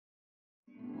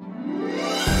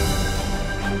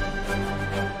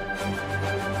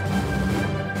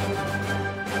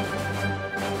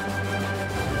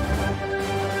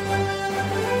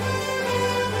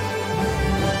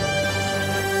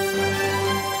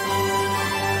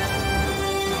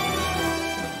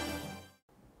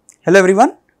Hello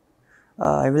everyone,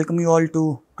 I welcome you all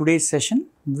to today's session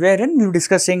wherein we will be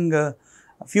discussing a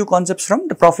few concepts from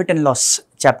the profit and loss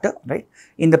chapter, right.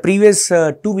 In the previous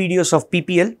two videos of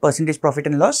PPL, percentage profit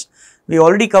and loss, we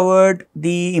already covered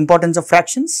the importance of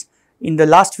fractions. In the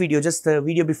last video, just the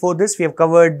video before this, we have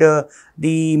covered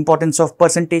the importance of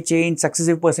percentage change,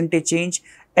 successive percentage change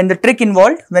and the trick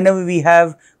involved whenever we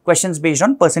have questions based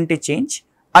on percentage change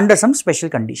under some special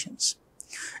conditions.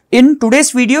 In today's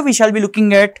video, we shall be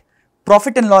looking at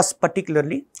profit and loss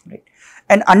particularly, right?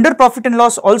 And under profit and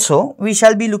loss also, we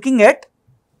shall be looking at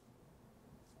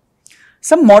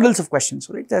some models of questions,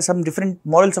 right? There are some different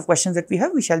models of questions that we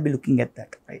have, we shall be looking at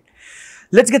that, right?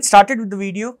 Let's get started with the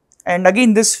video. And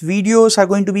again, these videos are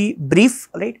going to be brief,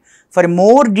 right? For a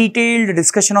more detailed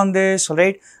discussion on this,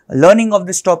 right? Learning of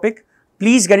this topic,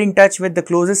 please get in touch with the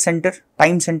closest center,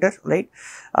 Time Center, right?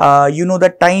 You know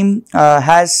that Time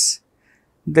has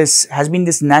been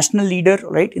this national leader,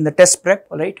 right, in the test prep,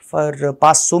 right, for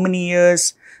past so many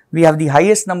years. We have the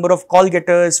highest number of call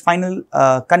getters, final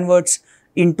converts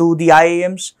into the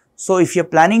IIMs. So if you're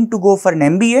planning to go for an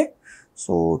MBA,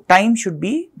 so Time should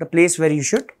be the place where you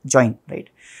should join, right,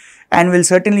 and will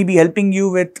certainly be helping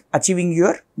you with achieving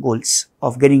your goals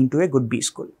of getting into a good B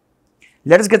school.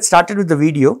 Let us get started with the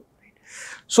video.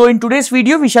 So in today's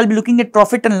video, we shall be looking at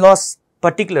profit and loss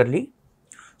particularly.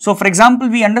 So for example,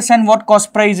 we understand what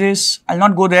cost price is. I'll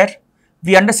not go there.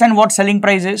 We understand what selling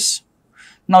price is.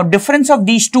 Now difference of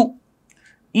these two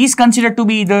is considered to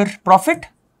be either profit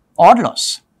or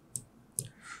loss.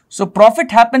 So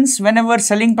profit happens whenever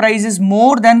selling price is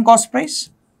more than cost price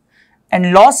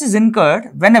and loss is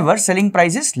incurred whenever selling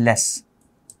price is less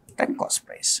than cost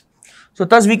price. So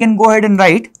thus we can go ahead and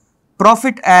write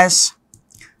profit as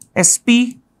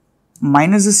SP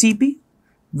minus the CP,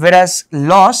 whereas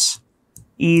loss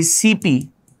is CP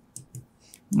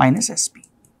minus SP.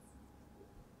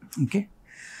 Okay.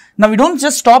 Now we don't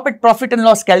just stop at profit and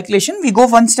loss calculation, we go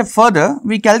one step further,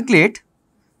 we calculate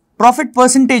profit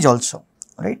percentage also,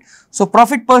 right. So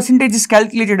profit percentage is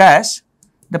calculated as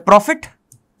the profit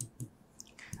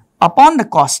upon the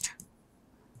cost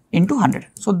into 100.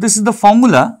 So this is the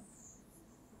formula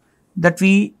that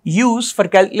we use for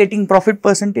calculating profit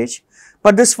percentage,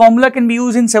 but this formula can be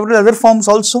used in several other forms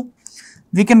also.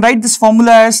 We can write this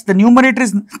formula as the numerator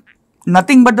is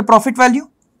nothing but the profit value.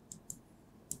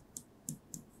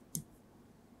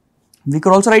 We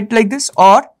could also write it like this,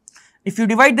 or if you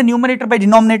divide the numerator by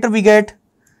denominator, we get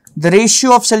the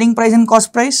ratio of selling price and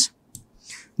cost price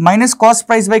minus cost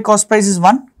price by cost price is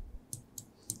 1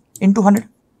 into 100.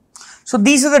 So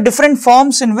these are the different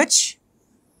forms in which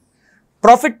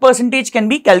profit percentage can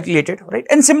be calculated, right?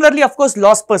 And similarly, of course,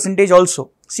 loss percentage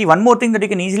also. See, one more thing that you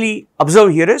can easily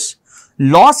observe here is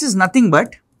loss is nothing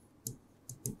but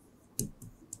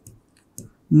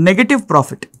negative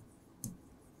profit.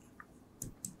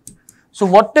 So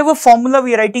whatever formula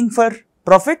we are writing for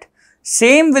profit,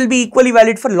 same will be equally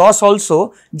valid for loss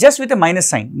also, just with a minus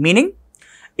sign. Meaning,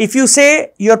 if you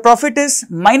say your profit is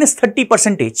minus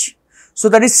 30%, so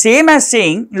that is same as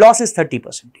saying loss is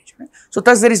 30%. Right? So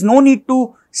thus there is no need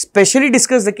to specially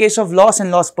discuss the case of loss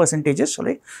and loss percentages.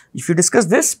 Right? If you discuss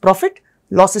this profit,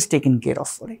 loss is taken care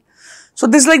of. Right? So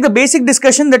this is like the basic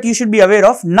discussion that you should be aware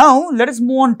of. Now let us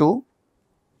move on to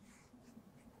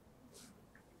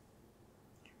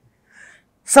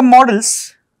some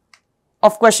models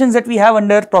of questions that we have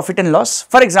under profit and loss.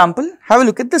 For example, have a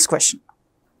look at this question.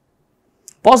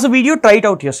 Pause the video, try it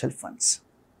out yourself once.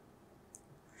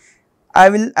 I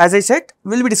will, as I said,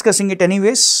 we'll be discussing it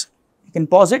anyways. You can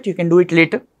pause it, you can do it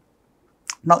later.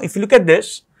 Now if you look at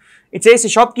this, it says a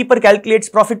shopkeeper calculates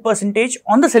profit percentage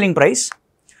on the selling price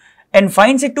and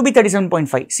finds it to be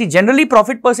 37.5. See, generally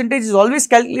profit percentage is always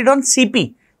calculated on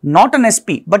CP, not on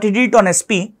SP, but he did it on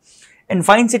SP and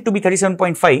finds it to be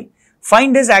 37.5.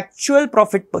 Find his actual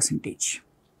profit percentage.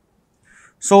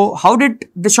 So how did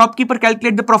the shopkeeper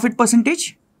calculate the profit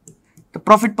percentage? The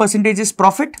profit percentage is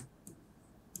profit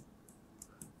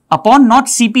upon not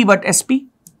CP but SP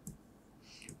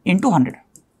into 100.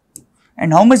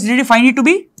 And how much did he find it to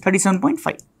be?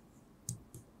 37.5.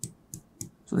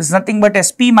 So this is nothing but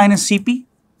SP minus CP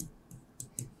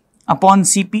upon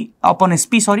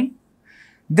SP, sorry.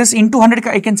 This into 100,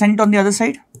 I can send it on the other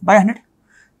side by 100.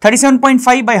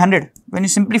 37.5 by 100. When you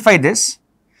simplify this,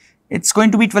 it's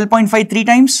going to be 12.5 3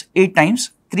 times, 8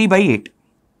 times, 3 by 8.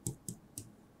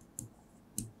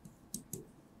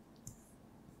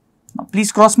 Now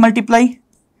please cross multiply.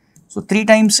 So 3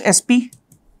 times SP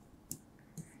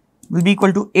will be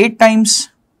equal to 8 times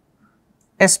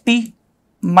SP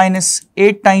minus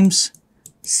 8 times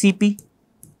CP.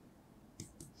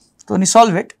 So when you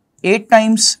solve it, 8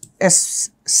 times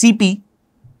CP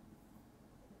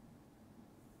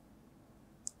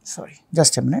sorry,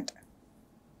 just a minute.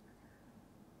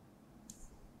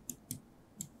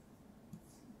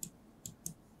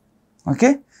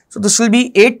 Okay, so this will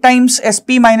be 8 times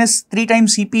SP minus 3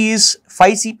 times CP is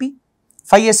 5 CP,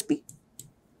 5 SP,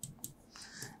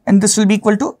 and this will be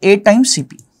equal to 8 times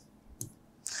CP.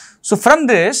 So from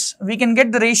this, we can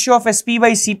get the ratio of SP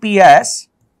by CP as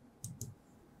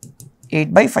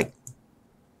 8 by 5.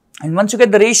 And once you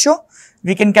get the ratio,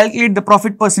 we can calculate the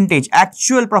profit percentage,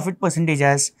 actual profit percentage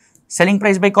as selling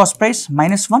price by cost price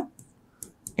minus 1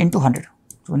 into 100.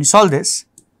 So when you solve this,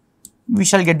 we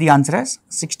shall get the answer as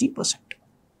 60%.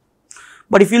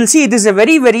 But if you will see, this is a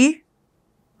very, very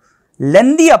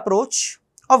lengthy approach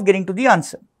of getting to the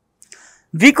answer.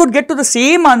 We could get to the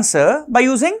same answer by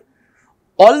using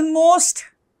almost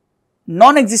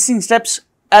non-existing steps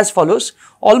as follows,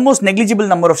 almost negligible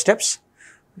number of steps,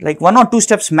 like 1 or 2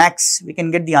 steps max, we can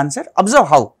get the answer. Observe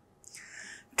how.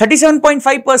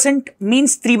 37.5%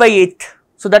 means 3 by 8.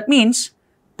 So that means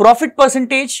profit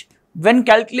percentage when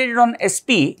calculated on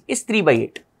SP is 3 by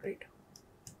 8. Right?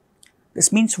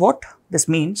 This means what? This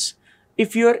means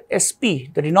if your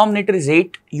SP, the denominator is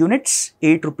 8 units,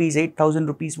 8 rupees, 8,000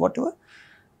 rupees, whatever,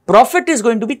 profit is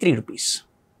going to be 3 rupees.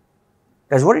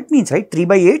 That's what it means, right? 3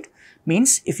 by 8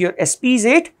 means if your SP is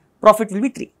 8, profit will be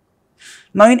 3.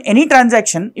 Now in any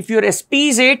transaction, if your SP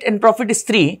is 8 and profit is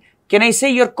 3, can I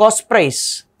say your cost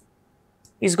price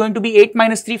is going to be 8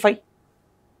 minus 3, 5?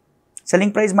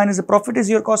 Selling price minus the profit is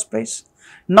your cost price.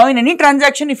 Now in any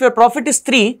transaction, if your profit is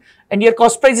 3 and your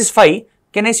cost price is 5,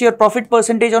 can I say your profit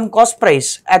percentage on cost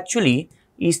price actually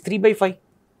is 3 by 5,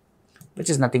 which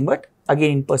is nothing but,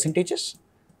 again in percentages,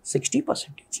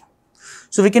 60%.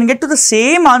 So we can get to the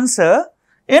same answer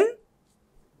in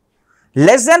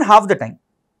less than half the time.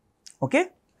 Okay.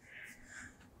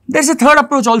 There is a third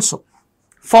approach also,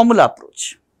 formula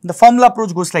approach. The formula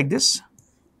approach goes like this.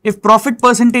 If profit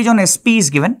percentage on SP is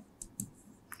given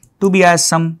to be as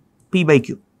some P by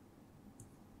Q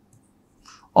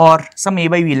or some A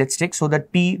by B, let's take, so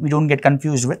that P we don't get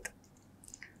confused with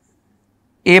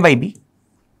A by B.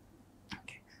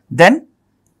 Okay. Then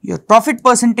your profit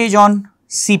percentage on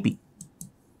CP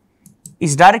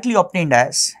is directly obtained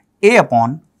as A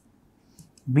upon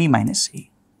B minus A.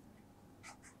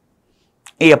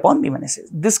 A upon B minus A.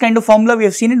 This kind of formula we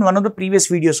have seen in one of the previous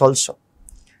videos also,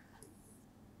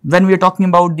 when we are talking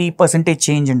about the percentage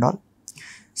change and all.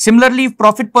 Similarly, if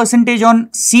profit percentage on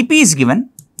CP is given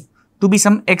to be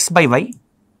some X by Y,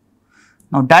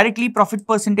 now directly profit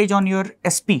percentage on your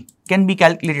SP can be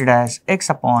calculated as X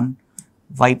upon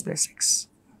Y plus X.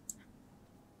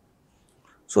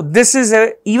 So this is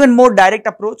a even more direct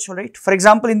approach, right? For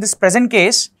example, in this present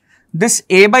case, this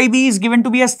A by B is given to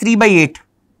be as 3 by 8.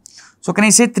 So can I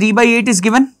say 3 by 8 is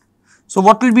given? So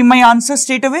what will be my answer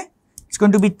straight away? It's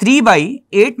going to be 3 by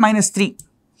 8 minus 3,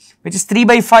 which is 3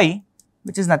 by 5,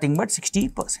 which is nothing but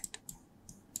 60%.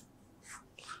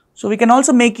 So we can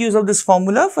also make use of this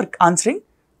formula for answering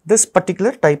this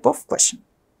particular type of question.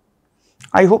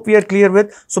 I hope we are clear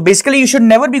with. So basically you should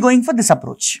never be going for this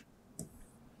approach.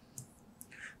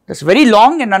 That's a very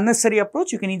long and unnecessary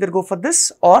approach. You can either go for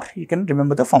this or you can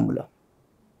remember the formula.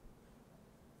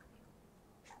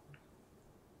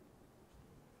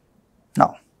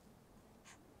 Now,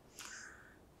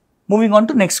 moving on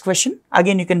to next question.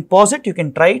 Again, you can pause it, you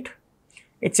can try it.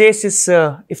 It says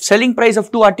if selling price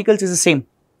of 2 articles is the same,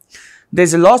 there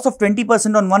is a loss of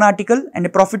 20% on one article and a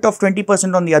profit of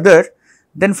 20% on the other,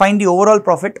 then find the overall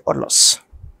profit or loss.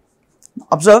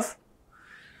 Observe.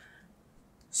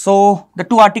 So the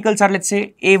 2 articles are, let's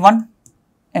say, A1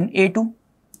 and A2.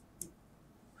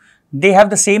 They have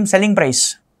the same selling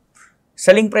price.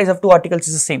 Selling price of 2 articles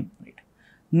is the same. Right?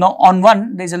 Now on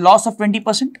one there is a loss of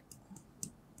 20%.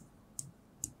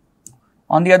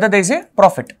 On the other there is a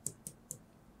profit.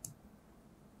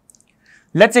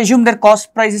 Let's assume their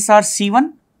cost prices are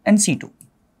C1 and C2.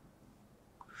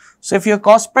 So if your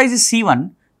cost price is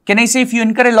C1, can I say if you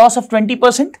incur a loss of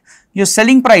 20%, your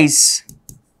selling price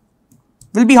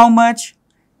will be how much?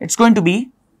 It's going to be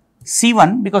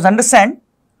C1, because understand,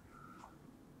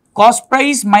 cost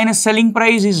price minus selling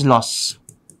price is loss.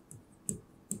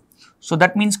 So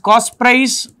that means cost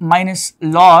price minus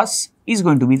loss is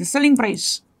going to be the selling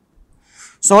price.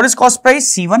 So what is cost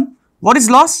price? C1. What is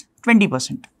loss?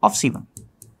 20% of C1.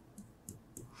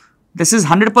 This is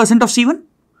 100% of C1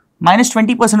 minus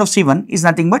 20% of C1 is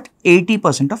nothing but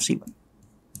 80% of C1.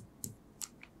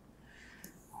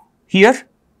 Here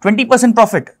 20%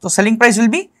 profit. So selling price will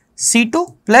be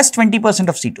C2 plus 20%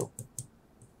 of C2.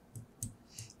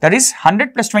 That is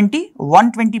 100 plus 20,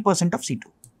 120% of C2.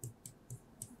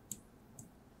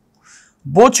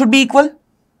 Both should be equal,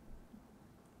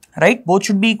 right? Both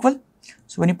should be equal.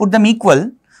 So when you put them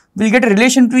equal, we'll get a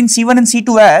relation between C1 and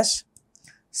C2 as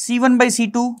C1 by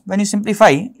C2 when you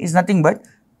simplify is nothing but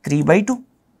 3 by 2,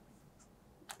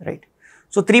 right.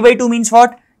 So 3 by 2 means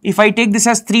what? If I take this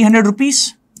as 300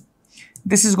 rupees,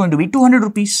 this is going to be 200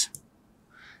 rupees.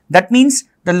 That means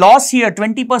the loss here,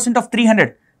 20% of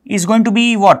 300 is going to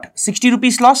be what? 60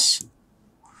 rupees loss.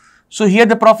 So here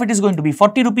the profit is going to be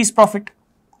 40 rupees profit.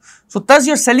 So thus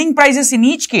your selling prices in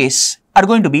each case are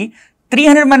going to be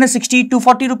 300 minus 60,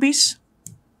 240 rupees.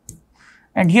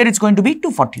 And here it's going to be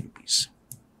 240 rupees.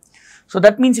 So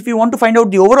that means if you want to find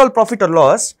out the overall profit or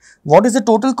loss, what is the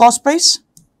total cost price?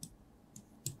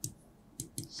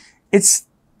 It's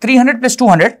 300 plus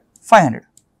 200, 500.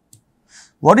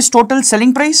 What is total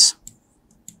selling price?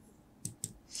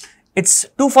 It's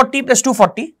 240 plus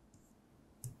 240,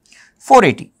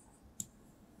 480.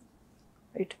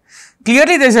 Right.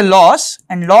 Clearly there is a loss,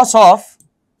 and loss of,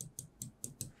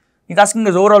 he's asking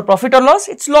us overall profit or loss,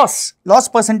 it's loss. Loss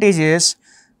percentage is,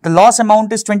 the loss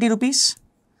amount is 20 rupees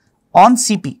on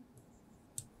CP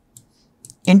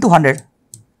into 100,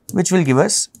 which will give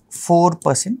us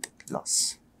 4%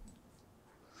 loss.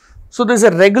 So there is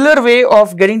a regular way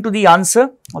of getting to the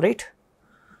answer, alright.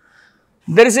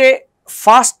 There is a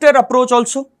faster approach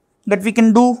also that we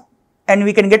can do, and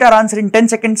we can get our answer in 10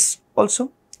 seconds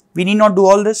also. We need not do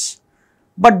all this,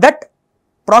 but that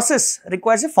process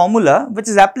requires a formula which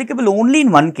is applicable only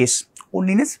in one case,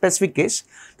 only in a specific case.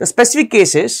 The specific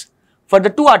case is, for the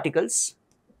two articles,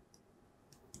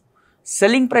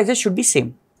 selling prices should be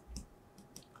same,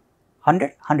 100,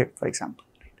 100 for example.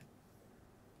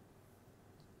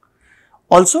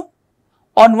 Also,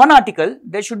 on one article,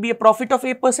 there should be a profit of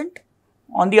A%.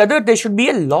 On the other, there should be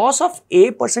a loss of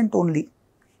A% only,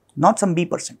 not some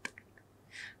B%.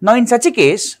 Now, in such a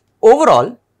case,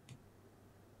 overall,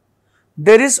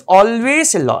 there is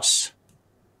always a loss.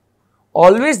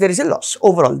 Always there is a loss.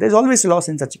 Overall, there is always a loss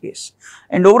in such a case.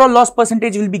 And overall loss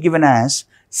percentage will be given as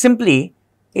simply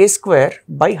A square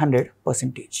by 100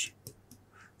 percentage.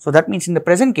 So that means in the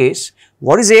present case,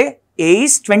 what is A? A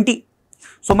is 20.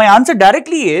 So my answer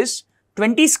directly is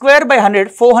 20 square by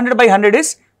 100, 400 by 100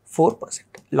 is 4%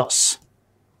 loss.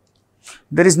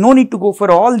 There is no need to go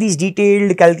for all these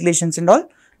detailed calculations and all.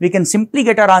 We can simply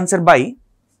get our answer by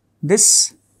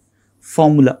this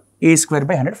formula, A square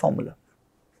by 100 formula.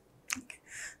 Okay.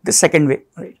 The second way,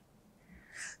 right?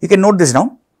 You can note this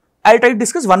down. I will try to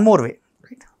discuss one more way,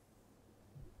 right?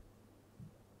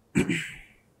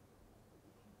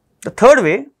 The third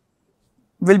way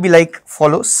will be like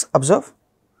follows, observe.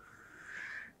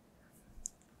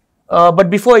 But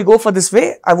before I go for this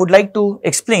way, I would like to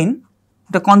explain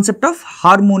the concept of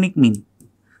harmonic mean.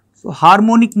 So,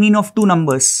 harmonic mean of two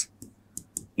numbers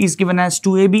is given as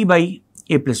 2ab by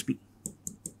a plus b.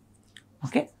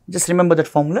 Okay, just remember that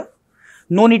formula.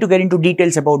 No need to get into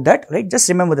details about that, right? Just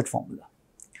remember that formula.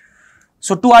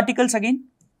 So, two articles again,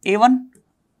 A1,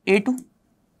 A2.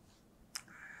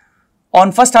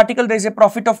 On first article, there is a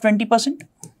profit of 20%.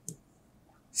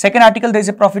 Second article, there is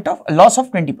a profit of a loss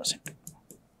of 20%.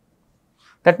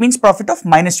 That means profit of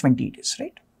minus 20 it is,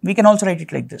 right? We can also write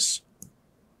it like this.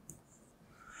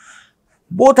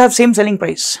 Both have same selling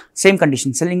price, same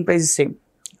condition, selling price is same.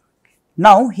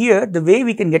 Now here the way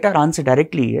we can get our answer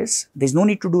directly is, there is no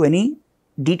need to do any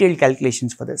detailed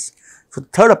calculations for this. So the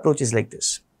third approach is like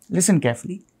this. Listen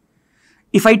carefully.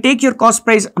 If I take your cost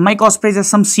price, my cost price as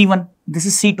some C1, this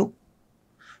is C2.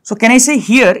 So can I say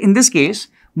here in this case,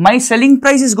 my selling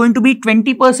price is going to be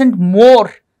 20%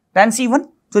 more than C1.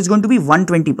 So it's going to be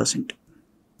 120%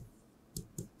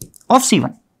 of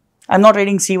C1. I'm not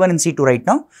writing C1 and C2 right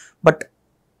now, but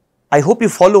I hope you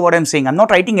follow what I'm saying. I'm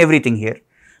not writing everything here.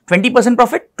 20%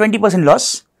 profit, 20%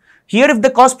 loss. Here if the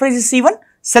cost price is C1,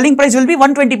 selling price will be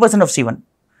 120% of C1.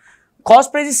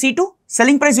 Cost price is C2,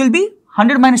 selling price will be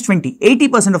 100 minus 20,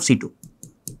 80% of C2.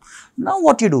 Now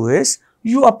what you do is,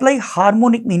 you apply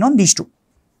harmonic mean on these two.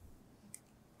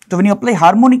 So when you apply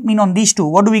harmonic mean on these two,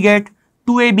 what do we get?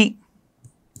 2ab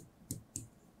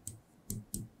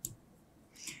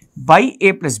by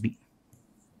a plus b.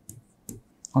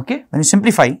 Okay, when you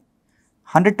simplify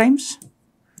 100 times,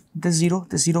 this 0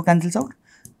 cancels out.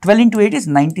 12 into 8 is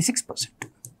 96%.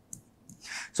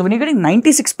 So when you're getting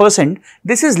 96%,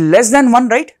 this is less than 1,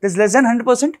 right? This is less than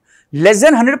 100%. Less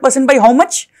than 100% by how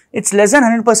much? It's less than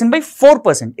 100% by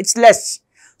 4%. It's less.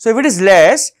 So if it is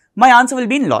less, my answer will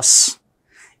be in loss.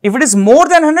 If it is more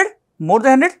than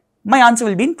 100, my answer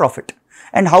will be in profit.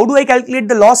 And how do I calculate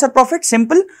the loss or profit?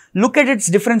 Simple. Look at its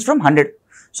difference from 100.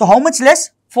 So how much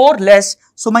less? 4 less.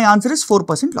 So my answer is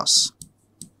 4% loss.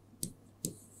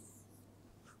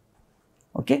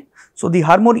 Okay. So, the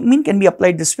harmonic mean can be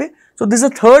applied this way. So, this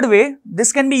is a third way.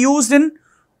 This can be used in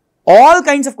all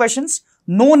kinds of questions.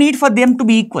 No need for them to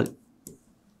be equal.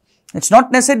 It's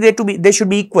not necessary they should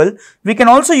be equal. We can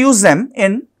also use them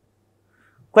in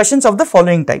questions of the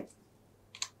following type.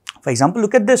 For example,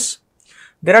 look at this.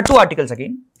 There are two articles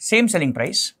again, same selling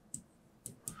price.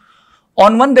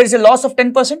 On one there is a loss of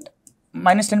 10%,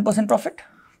 minus 10% profit,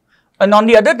 and on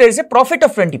the other there is a profit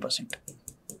of 20%.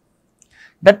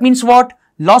 That means what?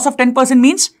 Loss of 10%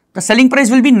 means the selling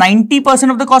price will be 90%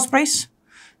 of the cost price.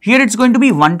 Here it's going to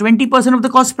be 120% of the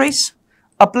cost price.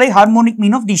 Apply harmonic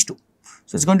mean of these two.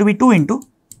 So, it's going to be 2 into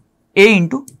A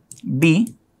into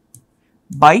B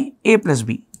by A plus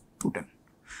B, 210.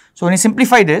 So, when you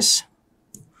simplify this,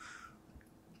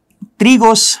 3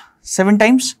 goes 7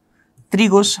 times, 3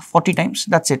 goes 40 times,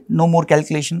 that is it, no more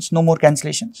calculations, no more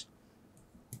cancellations,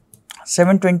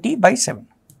 720 by 7.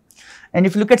 And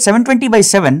if you look at 720 by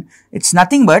 7, it is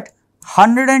nothing but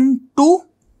 102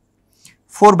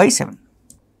 4 by 7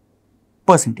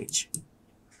 percentage.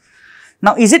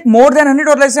 Now, is it more than 100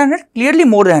 or less than 100? Clearly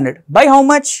more than 100. By how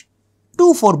much?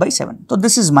 2 4 by 7. So,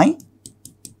 this is my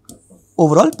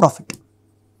overall profit.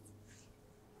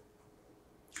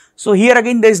 So, here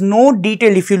again there is no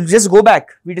detail. If you just go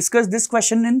back, we discussed this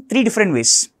question in 3 different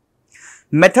ways.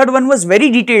 Method 1 was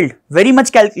very detailed, very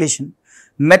much calculation.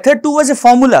 Method 2 was a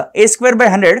formula, A square by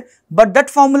 100, but that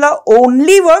formula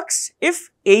only works if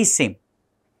A is same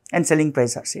and selling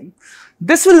price are same.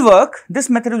 This will work, this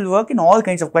method will work in all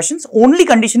kinds of questions. Only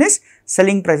condition is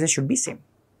selling prices should be same.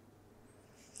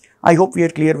 I hope we are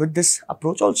clear with this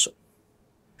approach also.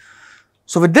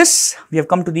 So, with this, we have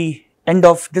come to the end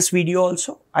of this video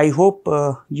also. I hope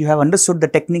you have understood the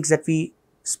techniques that we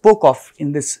spoke of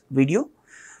in this video.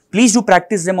 Please do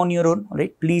practice them on your own,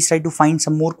 right? Please try to find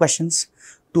some more questions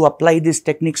to apply these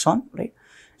techniques on, right?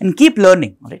 And keep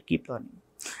learning, right? Keep learning.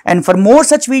 And for more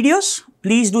such videos,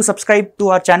 please do subscribe to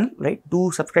our channel, right?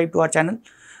 Do subscribe to our channel.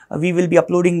 We will be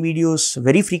uploading videos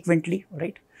very frequently,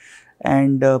 right?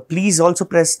 And please also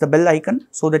press the bell icon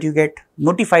so that you get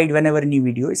notified whenever any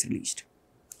video is released.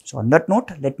 So, on that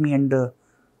note, let me end the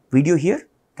video here.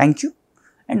 Thank you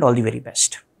and all the very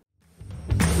best.